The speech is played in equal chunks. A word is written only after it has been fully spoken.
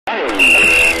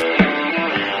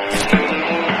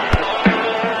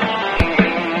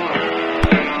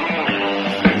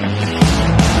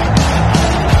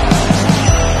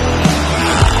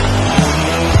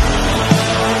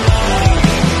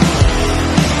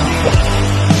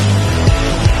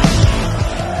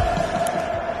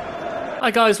Hi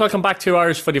guys, welcome back to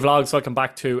Irish Footy Vlogs. Welcome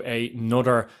back to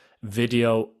another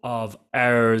video of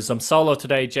ours. I'm solo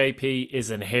today. JP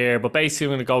isn't here, but basically I'm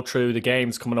going to go through the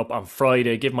games coming up on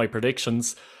Friday, give my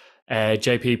predictions.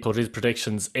 JP put his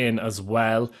predictions in as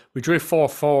well. We drew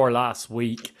 4-4 last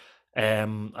week.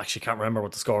 Actually can't remember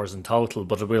what the score is in total,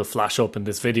 but it will flash up in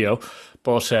this video.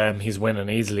 But he's winning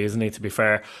easily, isn't he, to be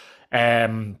fair?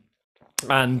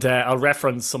 And I'll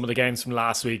reference some of the games from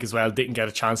last week as well. Didn't get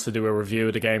a chance to do a review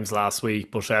of the games last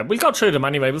week, but we'll go through them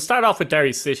anyway. We'll start off with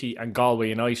Derry City and Galway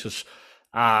United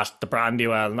at the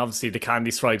Brandywell. And obviously the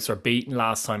Candy Stripes were beaten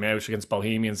last time out against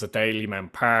Bohemians at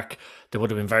Dalymount Park. They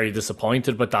would have been very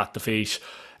disappointed with that defeat.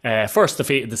 First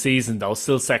defeat of the season though,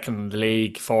 still second in the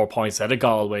league, 4 points out of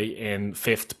Galway in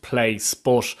 5th place.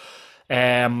 But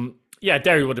yeah,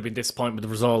 Derry would have been disappointed with the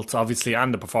results, obviously,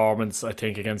 and the performance, I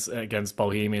think, against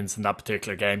Bohemians in that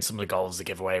particular game. Some of the goals they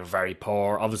give away were very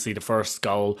poor. Obviously, the first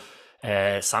goal,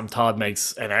 Sam Todd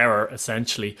makes an error,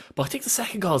 essentially. But I think the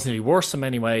second goal is nearly worse in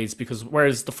many ways, because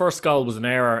whereas the first goal was an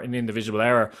error, an individual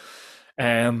error,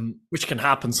 which can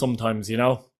happen sometimes, you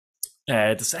know.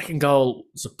 The second goal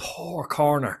was a poor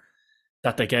corner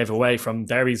that they gave away from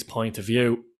Derry's point of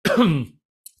view. They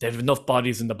have enough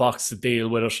bodies in the box to deal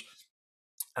with it.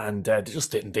 And they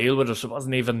just didn't deal with it. It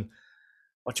wasn't even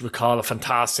what you would call a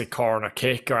fantastic corner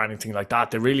kick or anything like that.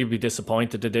 They'd really be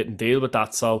disappointed they didn't deal with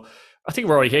that. So I think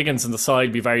Rory Higgins on the side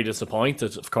would be very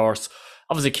disappointed, of course.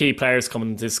 Obviously, key players coming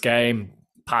into this game.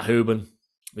 Pat Hooban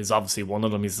is obviously one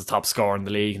of them. He's the top scorer in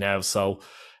the league now. So,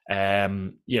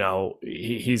 you know,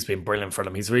 he's been brilliant for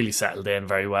them. He's really settled in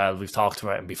very well. We've talked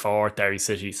about him before at Derry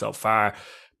City so far.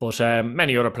 But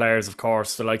many other players, of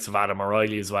course, the likes of Adam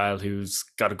O'Reilly as well, who's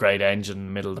got a great engine in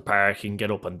the middle of the park. He can get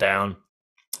up and down.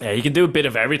 He can do a bit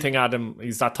of everything, Adam.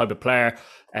 He's that type of player.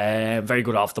 Very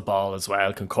good off the ball as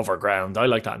well, can cover ground. I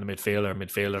like that in a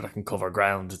midfielder that can cover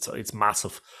ground. It's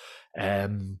massive.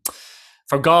 From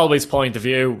Galway's point of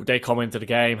view, they come into the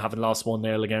game having lost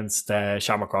 1-0 against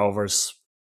Shamrock Rovers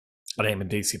at Eamon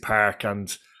DC Park.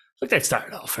 And look, they've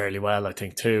started off fairly well, I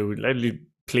think, too.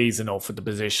 Pleased enough with the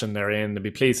position they're in. They'll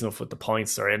be pleased enough with the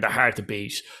points they're in. They're hard to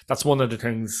beat. That's one of the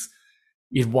things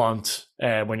you'd want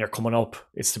when you're coming up,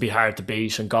 is to be hard to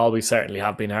beat. And Galway certainly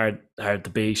have been hard to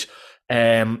beat.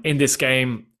 In this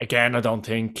game, again, I don't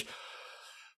think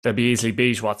they'll be easily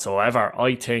beat whatsoever.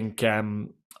 I think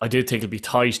I do think it'll be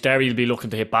tight. Derry will be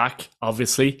looking to hit back,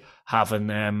 obviously, having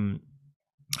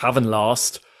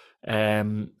lost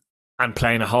and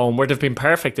playing at home, where they've been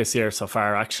perfect this year so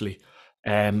far, actually.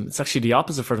 It's actually the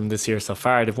opposite for them this year so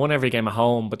far. They've won every game at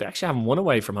home, but they actually haven't won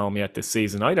away from home yet this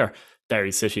season either,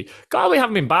 Derry City. Galway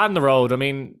haven't been bad on the road. I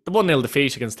mean, the 1-0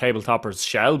 defeat against table toppers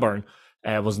Shelbourne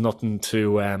was nothing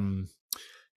to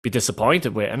be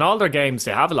disappointed with. And all their games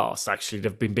they have lost, actually,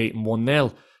 they've been beaten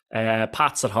 1-0.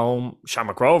 Pats at home,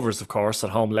 Shamrock Rovers, of course, at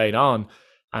home late on,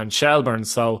 and Shelbourne.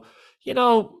 So, you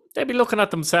know, they'd be looking at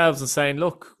themselves and saying,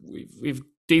 look, we've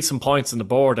decent points on the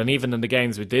board, and even in the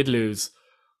games we did lose,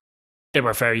 they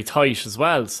were very tight as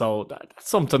well. So that's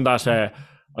something that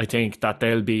I think that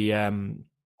they'll be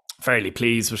fairly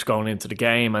pleased with going into the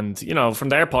game. And, you know, from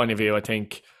their point of view, I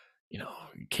think, you know,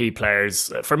 key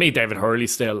players, for me, David Hurley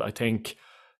still, I think,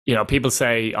 you know, people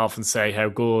often say how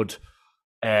good,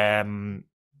 you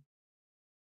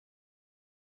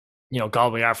know,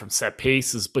 Galway are from set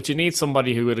pieces, but you need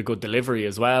somebody who had a good delivery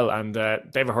as well. And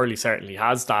David Hurley certainly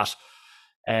has that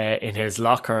in his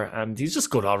locker, and he's just a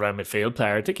good all-round midfield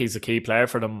player. I think he's a key player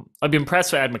for them. I've been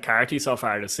impressed with Ed McCarthy so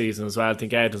far this season as well. I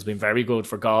think Ed has been very good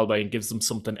for Galway and gives them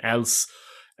something else,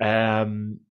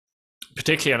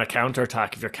 particularly on a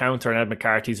counter-attack. If you're countering, Ed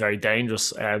McCarthy's very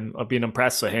dangerous. I've been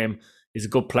impressed with him. He's a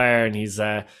good player, and he's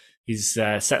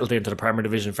settled into the Premier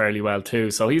Division fairly well too.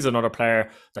 So he's another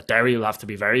player that Derry will have to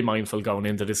be very mindful going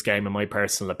into this game, in my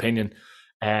personal opinion.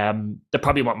 They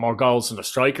probably want more goals from the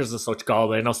strikers as such,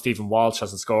 Galway. I know Stephen Walsh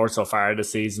hasn't scored so far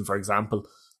this season, for example,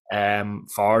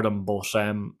 for them. But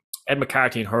Ed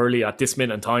McCarthy and Hurley at this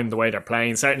minute in time, the way they're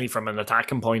playing, certainly from an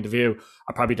attacking point of view,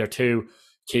 are probably their two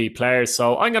key players.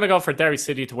 So I'm going to go for Derry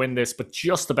City to win this, but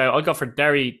I'll go for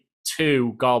Derry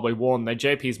 2, Galway 1. Now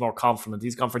JP's more confident.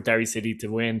 He's gone for Derry City to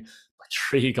win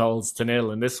by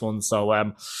 3-0 in this one. So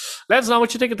let us know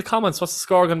what you think in the comments. What's the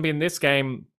score going to be in this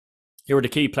game? Who are the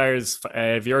key players?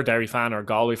 If you're a Derry fan or a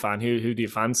Galway fan, who do you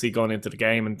fancy going into the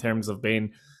game in terms of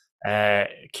being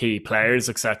key players,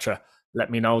 etc.?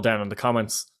 Let me know down in the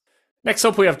comments. Next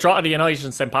up, we have Drogheda United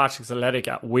and St Patrick's Athletic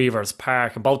at Weavers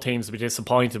Park, and both teams will be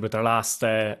disappointed with their last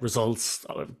results.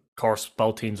 Of course,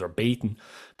 both teams were beaten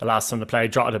the last time they played.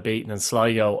 Drogheda beaten in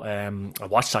Sligo. I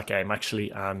watched that game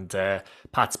actually, and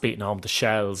Pat's beating home the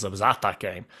Shells. I was at that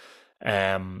game.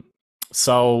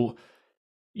 So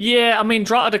Yeah, I mean,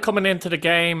 Drogheda coming into the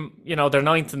game, they're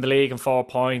ninth in the league and 4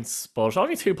 points, but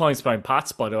only 2 points behind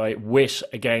Pats, by the way, with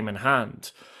a game in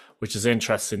hand, which is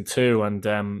interesting too. And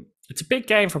it's a big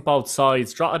game for both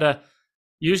sides. Drogheda,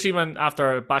 usually when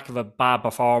after back of a bad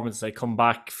performance, they come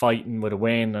back fighting with a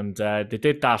win, and they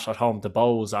did that at home to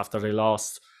Bows after they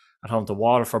lost at home to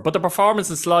Waterford. But the performance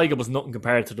in Sligo was nothing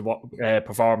compared to the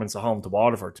performance at home to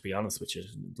Waterford, to be honest with you.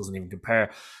 It doesn't even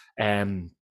compare.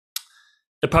 Um,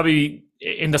 they probably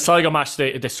in the Sligo match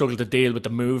they struggled to deal with the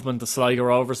movement of Sligo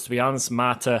Rovers. To be honest,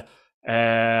 Mata,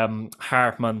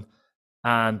 Hartman,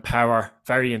 and Power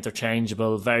very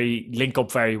interchangeable, very link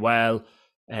up very well.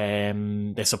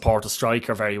 They support the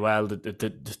striker very well.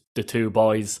 The two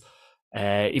boys,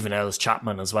 even Ellis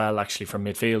Chapman as well, actually from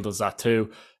midfield does that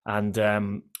too. And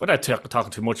without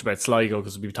talking too much about Sligo,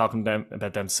 because we'll be talking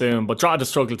about them soon, but Drogheda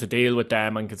struggled to deal with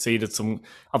them and conceded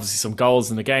obviously some goals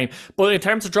in the game. But in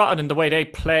terms of Drogheda and the way they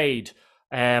played,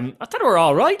 I thought they were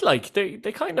all right. Like they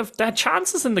had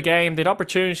chances in the game, they had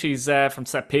opportunities from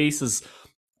set pieces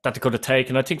that they could have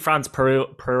taken. I think Franz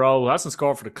Perrault hasn't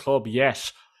scored for the club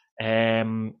yet.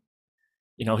 He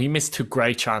missed two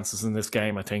great chances in this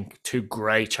game. I think two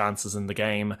great chances in the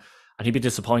game, and he'd be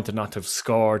disappointed not to have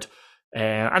scored.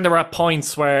 And there were at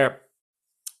points where,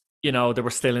 they were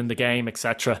still in the game,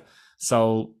 etc.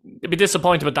 So they'd be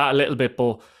disappointed with that a little bit.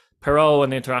 But Perrault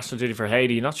and international duty for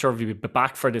Haiti, not sure if he'll be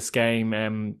back for this game.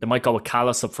 They might go with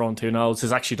Callis up front. Who knows?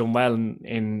 He's actually done well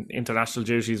in international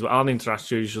duties, on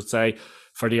international duties, I should say,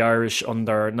 for the Irish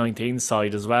under 19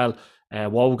 side as well.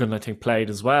 Wogan, I think, played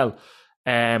as well.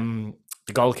 The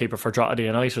goalkeeper for Drogheda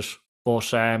United.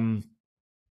 But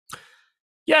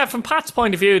yeah, from Pat's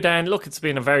point of view, then look, it's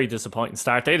been a very disappointing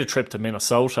start. They had a trip to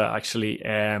Minnesota actually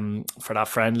for that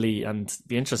friendly, and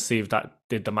be interested to see if that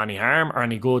did them any harm or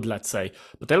any good, let's say.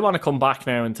 But they'll want to come back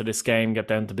now into this game, get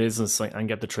down to business, and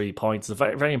get the 3 points. It's a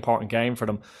very, very important game for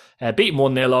them. Beating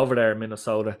 1-0 over there in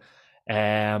Minnesota.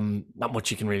 Not much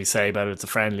you can really say about it. It's a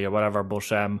friendly or whatever,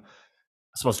 but I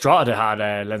suppose Drogheda had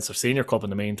a Leinster Senior Cup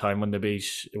in the meantime when they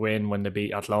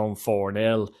beat Athlone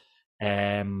 4-0.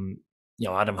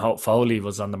 Adam Foley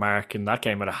was on the mark in that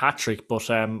game with a hat-trick, but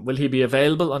will he be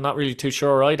available? I'm not really too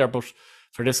sure either, but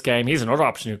for this game, he's another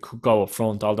option who could go up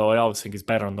front, although I always think he's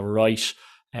better on the right,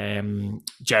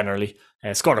 generally.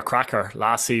 Scored a cracker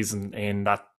last season in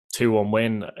that 2-1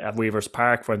 win at Weavers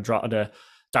Park when Drogheda,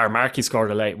 Darren Markey scored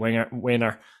a late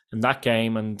winner in that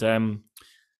game, and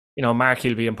Markey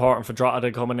will be important for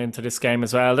Drogheda coming into this game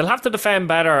as well. They'll have to defend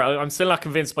better. I'm still not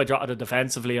convinced by Drogheda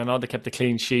defensively. I know they kept a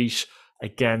clean sheet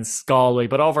against Galway,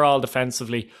 but overall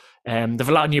defensively, they've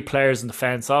a lot of new players in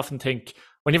defence. I often think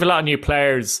when you have a lot of new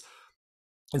players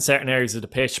in certain areas of the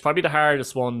pitch, probably the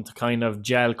hardest one to kind of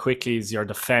gel quickly is your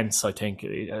defence, I think,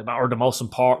 or the most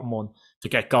important one to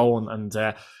get going. And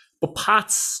but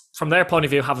Pats, from their point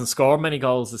of view, haven't scored many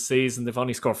goals this season. They've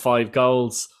only scored 5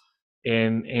 goals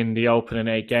in the opening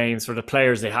 8 games. For the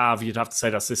players they have, you'd have to say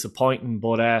that's disappointing,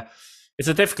 but it's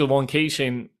a difficult one.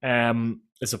 Keishin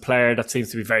is a player that seems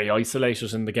to be very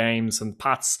isolated in the games, and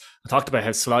Pats, I talked about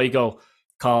how Sligo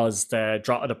caused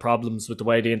Drogheda problems with the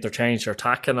way they interchange their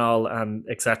attack and all, and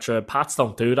etc. Pats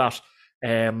don't do that.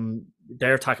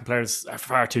 Their attacking players are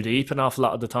far too deep an awful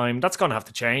lot of the time. That's going to have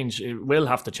to change. It will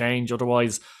have to change,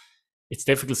 otherwise it's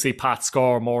difficult to see Pats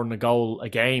score more than a goal a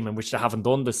game, in which they haven't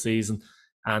done this season.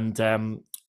 And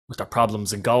with their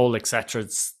problems in goal, etc.,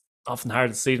 it's often hard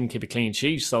to see them keep a clean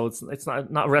sheet. So it's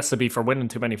not a recipe for winning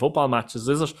too many football matches,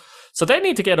 is it? So they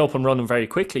need to get up and running very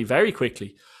quickly,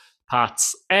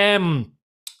 Pats.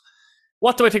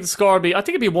 What do I think the score will be? I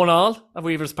think it'd be 1-1 at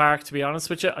Weavers Park, to be honest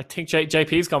with you. I think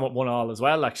JP's gone with 1-1 as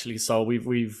well, actually. So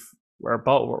we're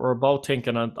both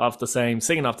thinking of the same,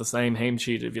 singing off the same hymn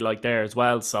sheet, if you like, there as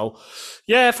well. So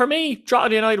yeah, for me,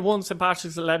 Drogheda United 1, St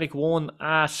Patrick's Athletic 1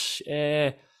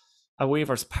 at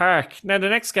Weavers Park. Now the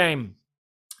next game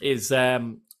is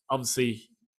obviously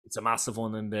it's a massive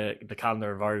one in the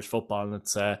calendar of Irish football, and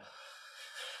it's the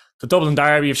Dublin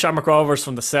Derby. You've Shamrock Rovers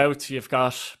from the south, you've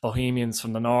got Bohemians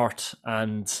from the north,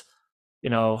 and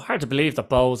hard to believe that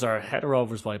Bows are ahead of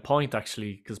Rovers by a point,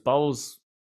 actually, because Bows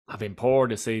have been poor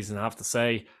this season, I have to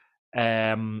say,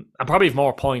 and probably have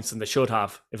more points than they should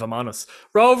have, if I'm honest.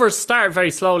 Rovers started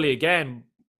very slowly again,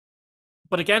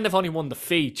 but again they've only won the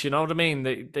feat. You know what I mean?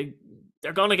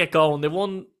 They're going to get going. They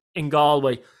won in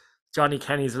Galway. Johnny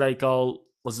Kenny's late goal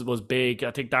was big.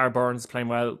 I think Darragh Burns is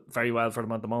playing very well for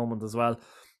them at the moment as well.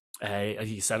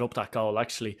 He set up that goal,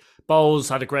 actually. Bows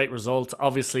had a great result.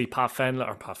 Obviously,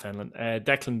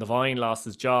 Declan Devine lost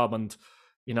his job, and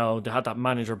they had that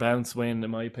manager bounce win,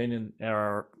 in my opinion,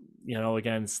 or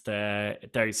against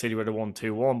Derry City where they won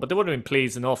 2-1. But they would have been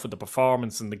pleased enough with the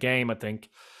performance in the game, I think.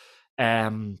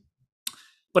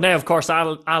 But now, of course,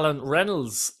 Alan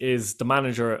Reynolds is the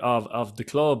manager of the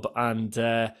club, and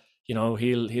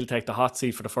he'll take the hot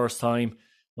seat for the first time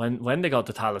when they go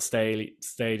to Tallaght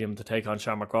Stadium to take on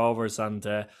Shamrock Rovers, and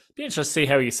be interested to see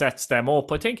how he sets them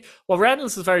up. I think what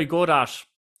Reynolds is very good at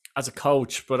as a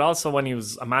coach, but also when he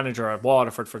was a manager at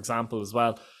Waterford, for example, as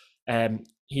well,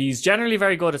 he's generally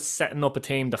very good at setting up a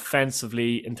team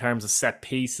defensively in terms of set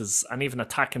pieces and even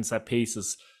attacking set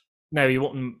pieces. Now, you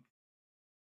wouldn't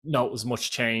notice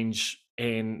much change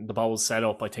in the Bows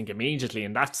setup, I think, immediately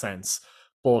in that sense.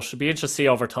 But it'd be interesting to see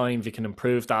over time if he can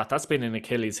improve that. That's been an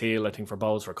Achilles heel, I think, for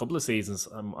Bows for a couple of seasons.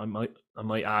 I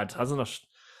might add, hasn't it?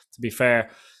 To be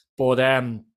fair, but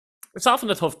it's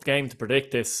often a tough game to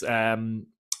predict this. Form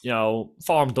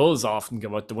does often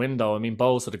go out the window. I mean,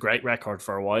 Bows had a great record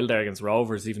for a while there against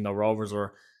Rovers, even though Rovers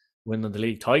were winning the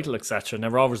league title, etc. Now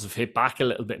Rovers have hit back a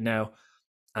little bit now,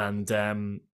 and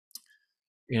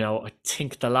I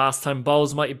think the last time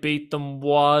Bows might have beat them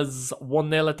was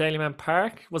 1-0 at Dalymount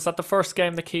Park. Was that the first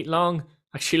game that Keith Long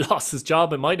actually lost his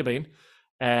job? It might have been.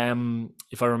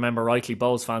 If I remember rightly,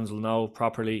 Bows fans will know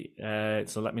properly.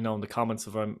 So let me know in the comments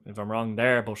if I'm wrong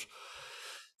there. But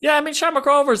yeah, I mean, Shamrock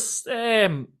Rovers,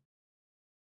 from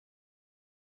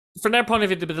their point of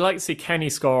view, they'd like to see Kenny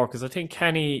score, because I think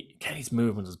Kenny's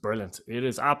movement is brilliant. It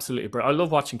is absolutely brilliant. I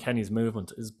love watching Kenny's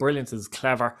movement. It's brilliant, it's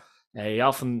clever.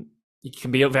 He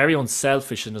can be very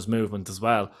unselfish in his movement as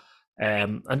well.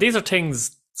 And these are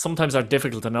things sometimes are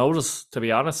difficult to notice, to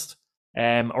be honest,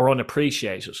 or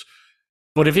unappreciated.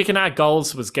 But if he can add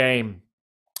goals to his game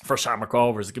for Shamrock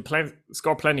Rovers, he can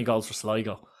score plenty of goals for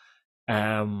Sligo,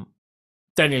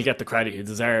 then he'll get the credit he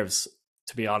deserves,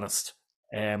 to be honest.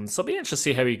 So it'll be interesting to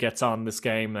see how he gets on this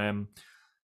game.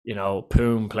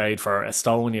 Poom played for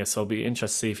Estonia, so it'll be interesting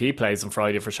to see if he plays on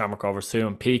Friday for Shamrock Rovers too.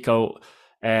 And Pico,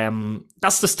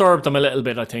 that's disturbed them a little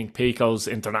bit, I think, Pico's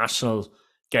international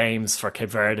games for Cape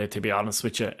Verde, to be honest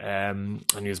with you. And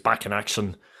he was back in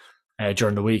action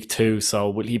during the week too, so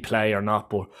will he play or not?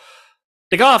 But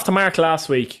they got off the mark last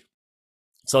week,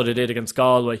 so they did against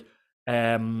Galway.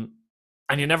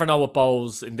 And you never know what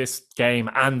Bows in this game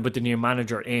and with the new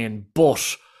manager in,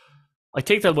 but I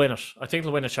think they'll win it. I think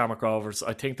they'll win at Shamrock Rovers.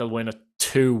 I think they'll win it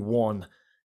 2-1.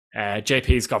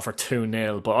 JP's gone for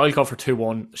 2-0, but I'll go for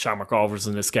 2-1 Shamrock Rovers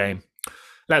in this game.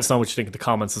 Let us know what you think in the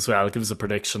comments as well. Give us a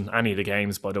prediction. Any of the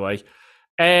games, by the way.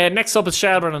 Next up is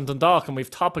Shelbourne and Dundalk, and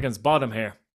we've top against bottom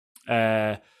here.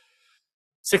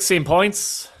 16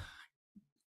 points.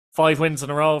 5 wins in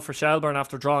a row for Shelbourne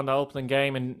after drawing the opening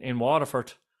game in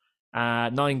Waterford.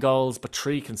 9 goals, but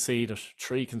 3 conceded.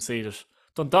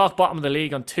 Dundalk bottom of the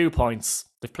league on 2 points.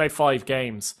 They've played 5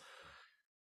 games,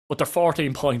 but they're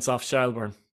 14 points off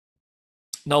Shelbourne.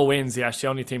 No wins yet. The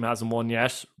only team hasn't won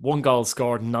yet. 1 goal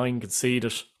scored, 9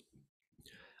 conceded.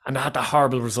 And they had that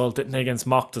horrible result, didn't they, against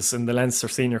Moctus in the Leinster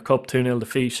Senior Cup, 2-0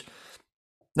 defeat.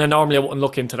 Now, normally I wouldn't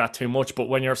look into that too much, but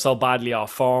when you're so badly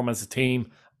off form as a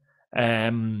team,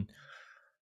 it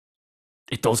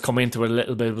does come into it a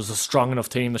little bit. It was a strong enough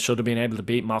team that should have been able to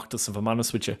beat Moctus, if I'm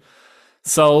honest with you.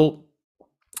 So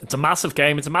it's a massive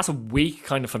game. It's a massive week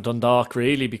kind of for Dundalk,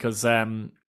 really, because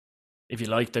if you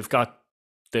like, they've got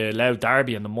the Louth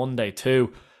Derby on the Monday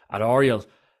too at Oriel.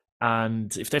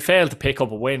 And if they fail to pick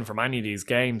up a win from any of these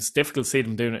games, difficult to see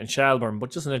them doing it in Shelbourne,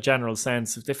 but just in a general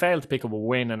sense, if they fail to pick up a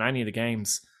win in any of the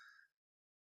games,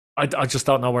 I just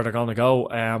don't know where they're going to go.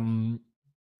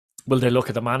 Will they look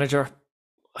at the manager?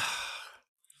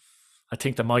 I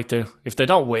think they might do. If they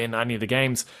don't win any of the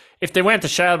games, if they went to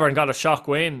Shelbourne and got a shock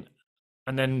win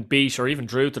and then beat or even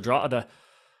drew to Drogheda,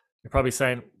 you're probably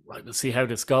saying, right, we'll see how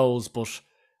this goes. But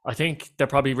I think they're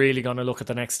probably really going to look at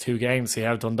the next 2 games, see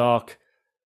how Dundalk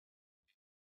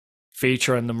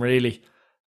feature in them, really.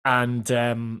 And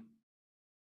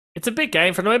it's a big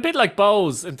game for them, a bit like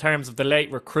Bows in terms of the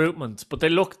late recruitment, but they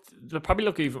look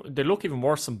even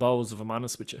worse than Bows, if I'm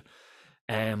honest with you.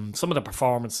 Some of the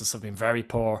performances have been very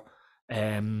poor.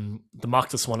 The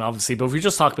Moctus one, obviously, but if we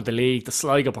just talk about the league, the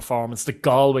Sligo performance, the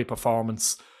Galway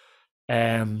performance,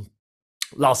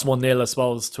 lost 1-0, I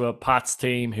suppose, to a Pats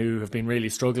team who have been really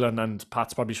struggling, and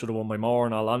Pats probably should have won by more,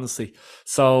 in all honesty.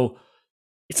 So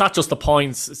it's not just the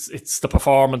points, it's the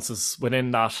performances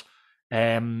within that.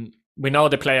 We know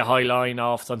they play a high line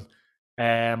often.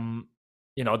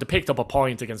 They picked up a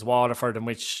point against Waterford, in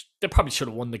which they probably should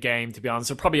have won the game, to be honest.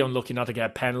 They're probably unlucky not to get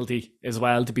a penalty as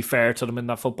well, to be fair to them in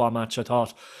that football match, I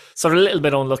thought. So they're a little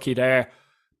bit unlucky there,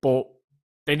 but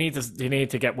they need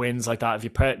to get wins like that. If you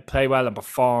play well and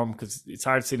perform, because it's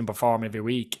hard to see them perform every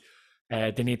week,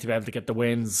 They need to be able to get the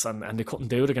wins, and they couldn't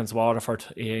do it against Waterford,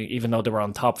 even though they were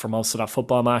on top for most of that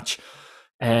football match.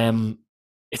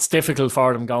 It's difficult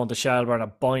for them going to Shelbourne, a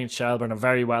buoyant Shelbourne, a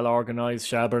very well organised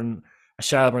Shelbourne, a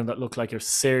Shelbourne that look like a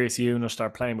serious unit, are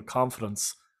playing with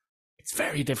confidence. It's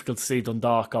very difficult to see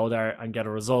Dundalk go there and get a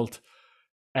result.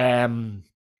 I'm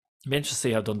interested to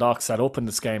see how Dundalk set up in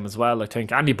this game as well. I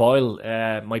think Andy Boyle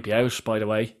might be out, by the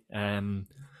way.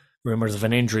 Rumours of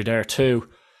an injury there too.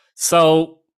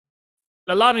 So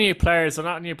a lot of new players, and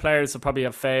not new players that probably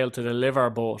have failed to deliver,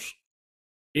 but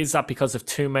is that because of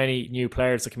too many new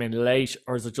players that come in late,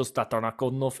 or is it just that they're not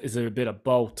good enough? Is it a bit of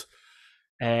both?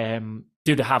 Do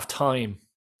they have time?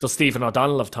 Does Stephen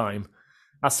O'Donnell have time?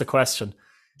 That's the question.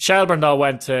 Shelbourne, though,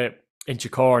 went to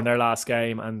Inchicore in their last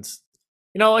game, and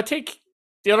I think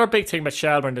the other big thing about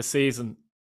Shelbourne this season,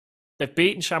 they've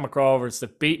beaten Shamrock Rovers,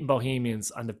 they've beaten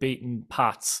Bohemians, and they've beaten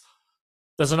Pats.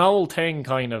 There's an old thing,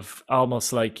 kind of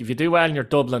almost like if you do well in your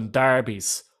Dublin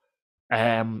derbies,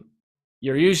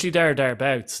 you're usually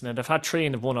thereabouts. Now they've had 3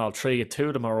 and they've won all 3. 2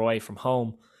 of them are away from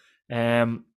home.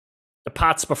 The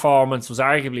Pats' performance was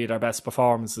arguably their best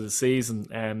performance of the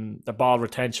season. The ball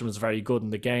retention was very good in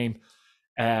the game.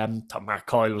 Thought Mark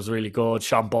Coyle was really good.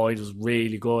 Sean Boyd was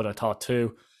really good, I thought,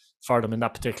 too, for them in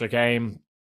that particular game.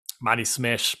 Matty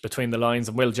Smith between the lines,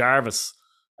 and Will Jarvis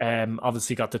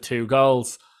obviously got the 2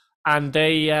 goals. And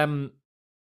they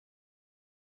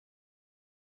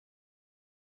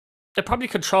probably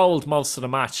controlled most of the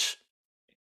match.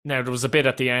 Now, there was a bit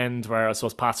at the end where I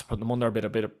suppose Pats put them under a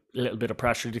little bit of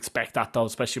pressure. You'd expect that, though,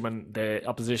 especially when the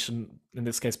opposition, in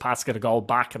this case Pats, get a goal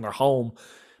back in their home.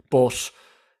 But,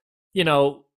 it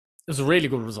was a really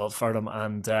good result for them,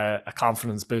 and a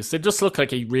confidence boost. They just look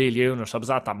like a real unit. I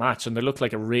was at that match, and they look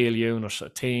like a real unit, a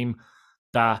team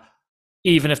that,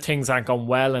 even if things aren't going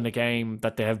well in a game,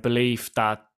 that they have belief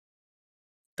that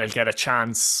they'll get a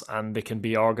chance and they can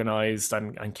be organised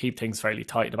and keep things fairly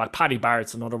tight. About Paddy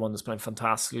Barrett's another one that's playing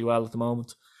fantastically well at the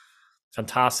moment.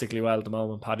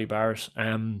 Paddy Barrett.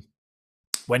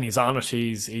 When he's on it,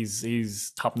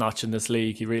 he's top notch in this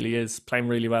league. He really is playing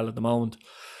really well at the moment.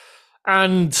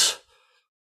 And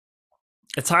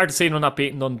it's hard to see them not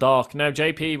beating Dundalk. Now,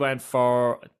 JP went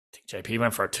for a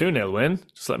 2-0 win.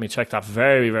 Just let me check that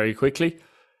very, very quickly.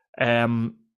 I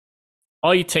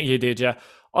think you did, yeah.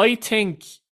 I think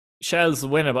Shell's the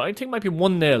winner, but I think it might be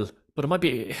 1-0. But it might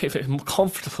be a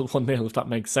comfortable 1-0, if that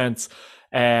makes sense.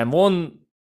 One,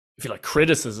 if you like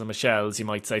criticism of Shells, you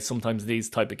might say sometimes these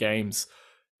type of games,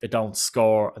 they don't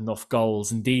score enough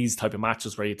goals in these type of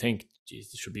matches where you think,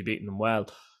 geez, they should be beating them well.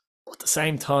 But at the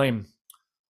same time,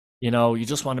 you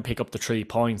just want to pick up the 3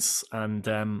 points. And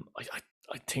I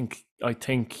think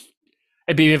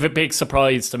it'd be a big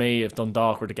surprise to me if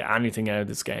Dundalk were to get anything out of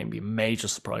this game. It'd be a major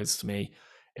surprise to me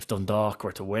if Dundalk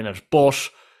were to win it. But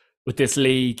with this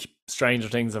league, stranger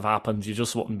things have happened. You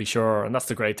just wouldn't be sure, and that's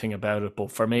the great thing about it.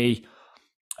 But for me,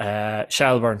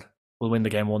 Shelbourne will win the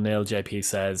game 1-0. JP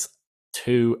says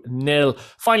 2-0.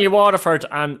 Finally, Waterford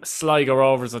and Sligo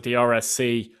Rovers at the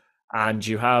RSC, and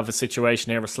you have a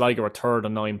situation here where Sligo are third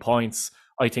on 9 points.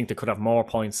 I think they could have more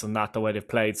points than that the way they've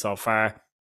played so far.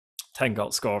 10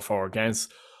 goals scored, 4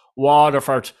 against.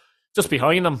 Waterford just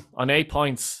behind them on 8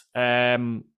 points.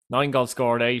 9 goals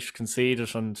scored, 8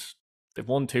 conceded, and they've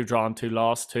won 2, drawn 2,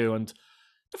 lost 2. And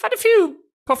they've had a few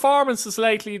performances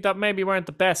lately that maybe weren't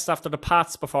the best after the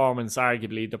Pats performance,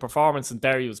 arguably. The performance in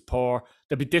Derry was poor.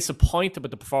 They'd be disappointed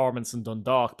with the performance in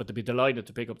Dundalk, but they'd be delighted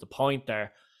to pick up the point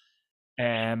there.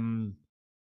 And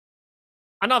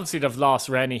obviously they've lost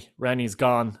Rennie. Rennie's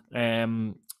gone.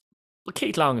 But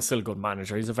Keith Long is still a good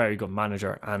manager. He's a very good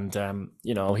manager, and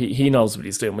he knows what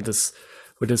he's doing with this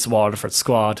Waterford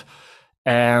squad.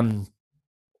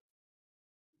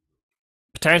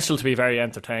 Potential to be very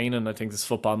entertaining. I think this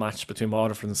football match between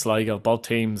Waterford and Sligo, both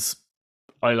teams,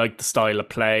 I like the style of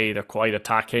play. They're quite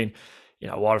attacking.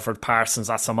 Waterford, Parsons,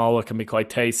 Asamoah can be quite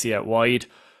tasty out wide.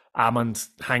 Ammond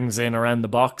hangs in around the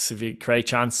box. If you create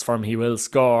chance for him, he will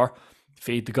score.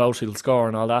 Feed the goat, he'll score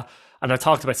and all that. And I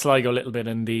talked about Sligo a little bit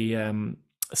in the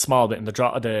small bit in the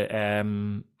Drogheda,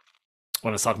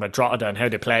 when I was talking about Drogheda and how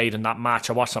they played in that match.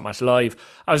 I watched that match live.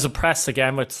 I was impressed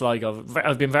again with Sligo.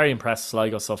 I've been very impressed with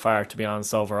Sligo so far, to be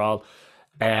honest, overall.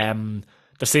 There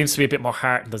seems to be a bit more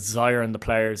heart and desire in the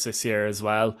players this year as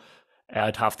well,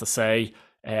 I'd have to say.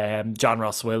 John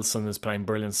Ross Wilson is playing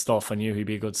brilliant stuff. I knew he'd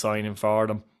be a good signing for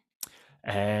them.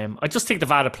 I just think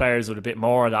they've added players with a bit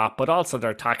more of that, but also their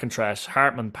attacking threat,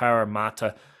 Hartman, Power,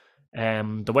 Mata,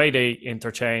 the way they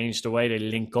interchange, the way they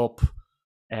link up,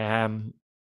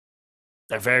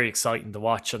 they're very exciting to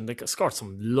watch, and they scored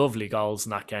some lovely goals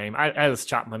in that game. Ellis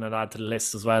Chapman had added to the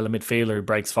list as well, a midfielder who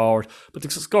breaks forward, but they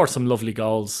scored some lovely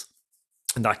goals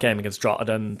in that game against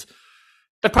Drogheda, and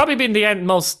they've probably been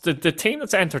the team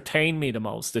that's entertained me the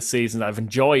most this season, that I've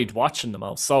enjoyed watching the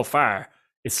most so far,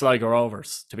 is Sligo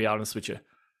Rovers, to be honest with you.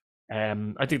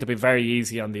 I think they'll be very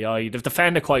easy on the eye. They've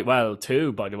defended quite well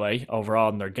too, by the way, overall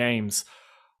in their games.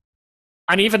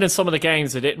 And even in some of the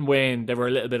games they didn't win, they were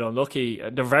a little bit unlucky.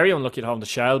 They're very unlucky at home to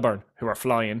Shelbourne, who are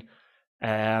flying.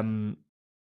 They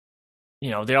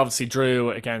obviously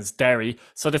drew against Derry.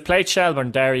 So they've played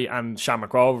Shelbourne, Derry and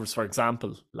Shamrock Rovers, for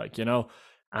example.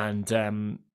 And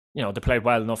they played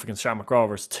well enough against Shamrock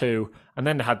Rovers too. And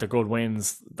then they had the good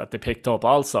wins that they picked up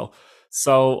also.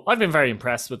 So I've been very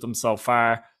impressed with them so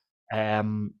far.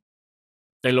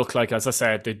 They look like, as I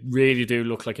said, they really do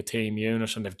look like a team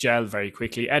unit, and they've gelled very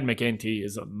quickly. Ed McGinty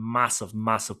is a massive,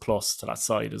 massive plus to that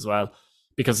side as well,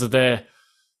 because of the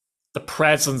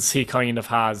presence he kind of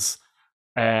has.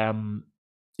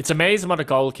 It's amazing what a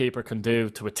goalkeeper can do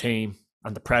to a team,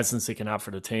 and the presence he can have for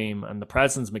the team. And the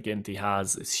presence McGinty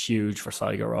has is huge for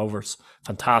Sligo Rovers.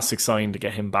 Fantastic sign to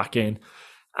get him back in.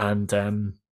 And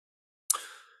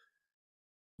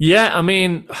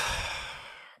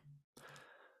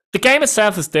the game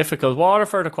itself is difficult.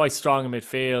 Waterford are quite strong in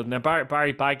midfield. Now,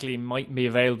 Barry Bagley might be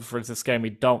available for this game. We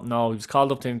don't know. He was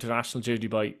called up to international duty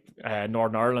by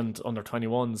Northern Ireland under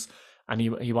 21s, and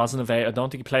he wasn't available. I don't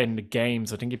think he played in the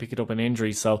games. I think he picked up an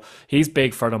injury, so he's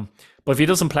big for them. But if he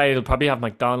doesn't play, they'll probably have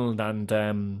McDonald and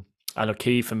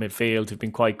O'Keefe in midfield, who've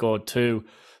been quite good too.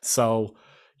 So,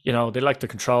 they like to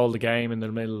control the game in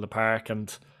the middle of the park,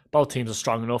 and both teams are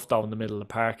strong enough, though, in the middle of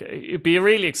the park. It'd be a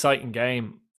really exciting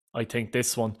game, I think,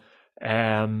 this one.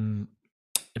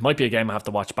 It might be a game I have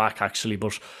to watch back, actually.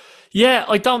 But yeah,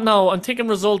 I don't know. I'm thinking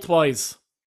result-wise.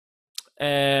 I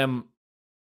have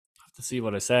to see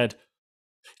what I said.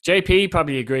 JP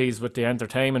probably agrees with the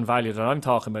entertainment value that I'm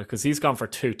talking about, because he's gone for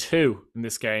 2-2 in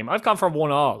this game. I've gone for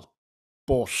 1-1.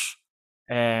 But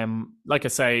like I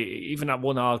say, even at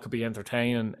 1-1 could be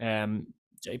entertaining.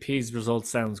 JP's result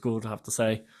sounds good, I have to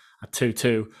say, at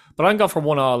 2-2. But I'm going for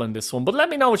 1-1 in this one. But let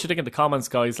me know what you think in the comments,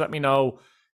 guys. Let me know.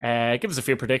 Give us a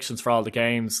few predictions for all the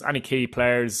games. Any key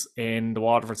players in the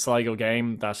Waterford Sligo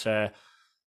game that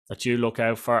you look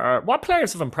out for? Or what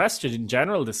players have impressed you in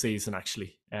general this season,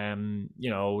 actually?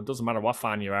 It doesn't matter what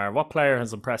fan you are. What player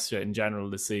has impressed you in general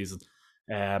this season?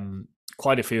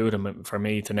 Quite a few of them for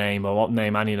me to name. I won't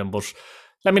name any of them, but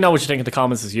let me know what you think in the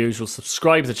comments as usual.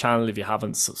 Subscribe to the channel if you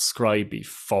haven't subscribed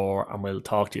before, and we'll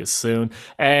talk to you soon.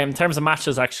 In terms of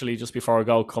matches, actually, just before I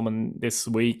go, coming this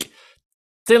week,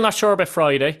 still not sure about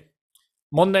Friday.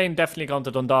 Monday, I'm definitely going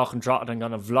to Dundalk and Drogheda. I'm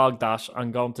going to vlog that.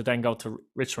 I'm going to then go to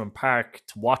Richmond Park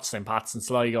to watch St. Pat's and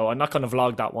Sligo. I'm not going to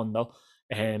vlog that one, though.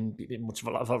 Much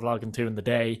vlogging too in the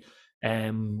day. I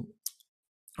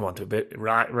want to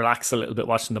relax a little bit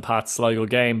watching the Pats Sligo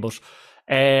game, but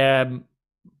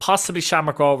possibly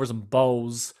Shamrock Rovers and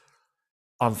Bows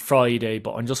on Friday,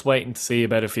 but I'm just waiting to see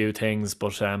about a few things.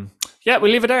 But we'll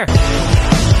leave it there.